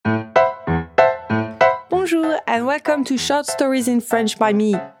Bonjour and welcome to Short Stories in French by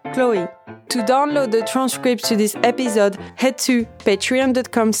me, Chloe. To download the transcript to this episode, head to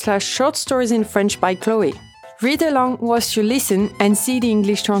patreon.com/shortsstoriesinfrench by Chloe. Read along whilst you listen and see the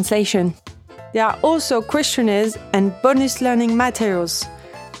English translation. There are also questionnaires and bonus learning materials.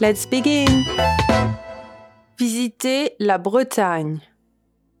 Let's begin! Visiter la Bretagne.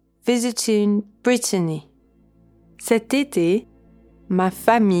 Visiting Brittany. Cet été, ma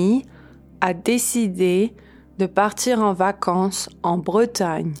famille a décidé de partir en vacances en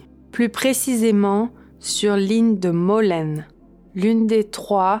Bretagne, plus précisément sur l'île de Molène, l'une des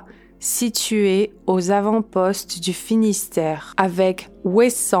 3 situées aux avant-postes du Finistère, avec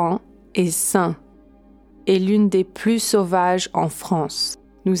Ouessant et Saint, et l'une des plus sauvages en France.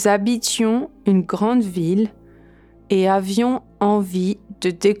 Nous habitions une grande ville et avions envie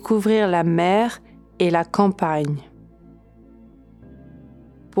de découvrir la mer et la campagne.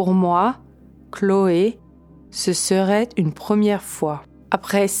 Pour moi, Chloé, ce serait une première fois.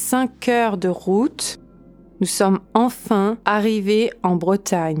 Après 5 heures de route, nous sommes enfin arrivés en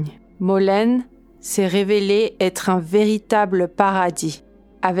Bretagne. Molène s'est révélé être un véritable paradis,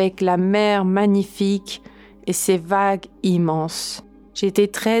 avec la mer magnifique et ses vagues immenses. J'étais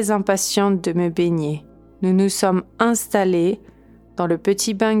très impatiente de me baigner. Nous nous sommes installés dans le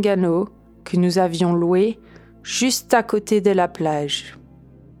petit bungalow que nous avions loué juste à côté de la plage.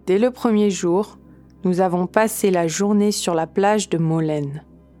 Dès le premier jour, nous avons passé la journée sur la plage de Molène,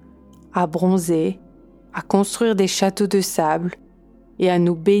 à bronzer, à construire des châteaux de sable et à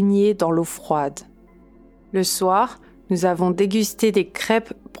nous baigner dans l'eau froide. Le soir, nous avons dégusté des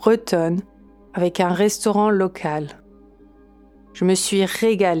crêpes bretonnes avec un restaurant local. Je me suis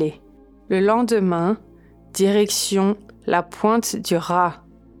régalée. Le lendemain, direction la pointe du Raz,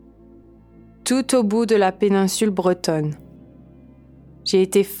 tout au bout de la péninsule bretonne. J'ai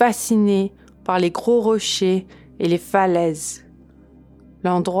été fascinée par les gros rochers et les falaises.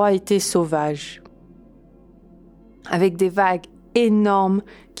 L'endroit était sauvage, avec des vagues énormes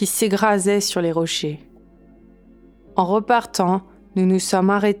qui s'écrasaient sur les rochers. En repartant, nous nous sommes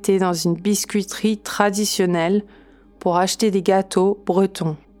arrêtés dans une biscuiterie traditionnelle pour acheter des gâteaux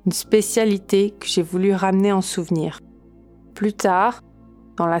bretons, une spécialité que j'ai voulu ramener en souvenir. Plus tard,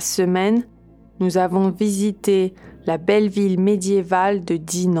 dans la semaine, nous avons visité la belle ville médiévale de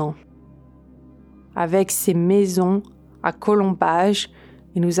Dinan, avec ses maisons à colombages,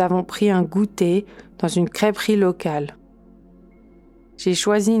 et nous avons pris un goûter dans une crêperie locale. J'ai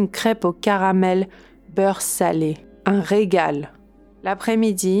choisi une crêpe au caramel beurre salé, un régal.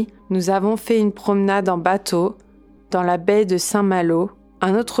 L'après-midi, nous avons fait une promenade en bateau dans la baie de Saint-Malo.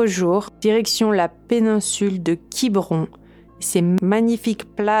 Un autre jour, direction la péninsule de Quiberon et ses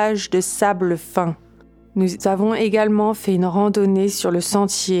magnifiques plages de sable fin. Nous avons également fait une randonnée sur le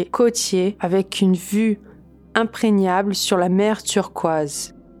sentier côtier avec une vue imprégnable sur la mer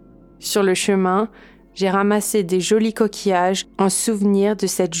turquoise. Sur le chemin, j'ai ramassé des jolis coquillages en souvenir de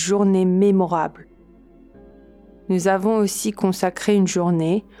cette journée mémorable. Nous avons aussi consacré une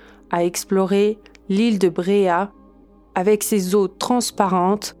journée à explorer l'île de Bréa avec ses eaux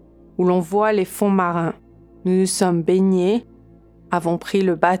transparentes où l'on voit les fonds marins. Nous nous sommes baignés, avons pris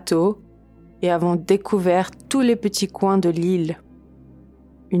le bateau et avons découvert tous les petits coins de l'île.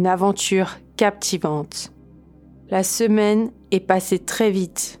 Une aventure captivante. La semaine est passée très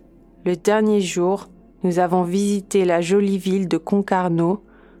vite. Le dernier jour, nous avons visité la jolie ville de Concarneau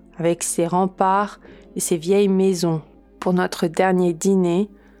avec ses remparts et ses vieilles maisons. Pour notre dernier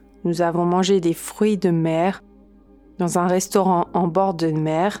dîner, nous avons mangé des fruits de mer dans un restaurant en bord de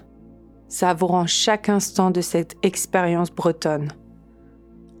mer, savourant chaque instant de cette expérience bretonne.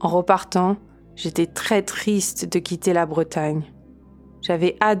 En repartant, j'étais très triste de quitter la Bretagne.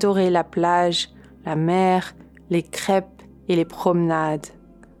 J'avais adoré la plage, la mer, les crêpes et les promenades.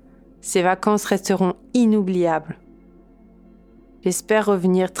 Ces vacances resteront inoubliables. J'espère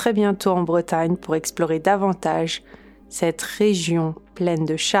revenir très bientôt en Bretagne pour explorer davantage cette région pleine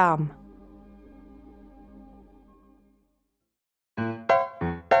de charme.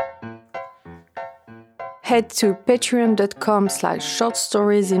 Head to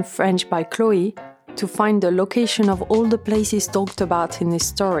patreon.com/shortstoriesinfrench by Chloe to find the location of all the places talked about in this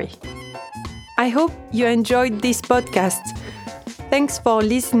story. I hope you enjoyed this podcast. Thanks for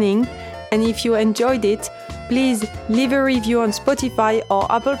listening, and if you enjoyed it, please leave a review on Spotify or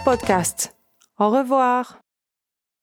Apple Podcasts. Au revoir!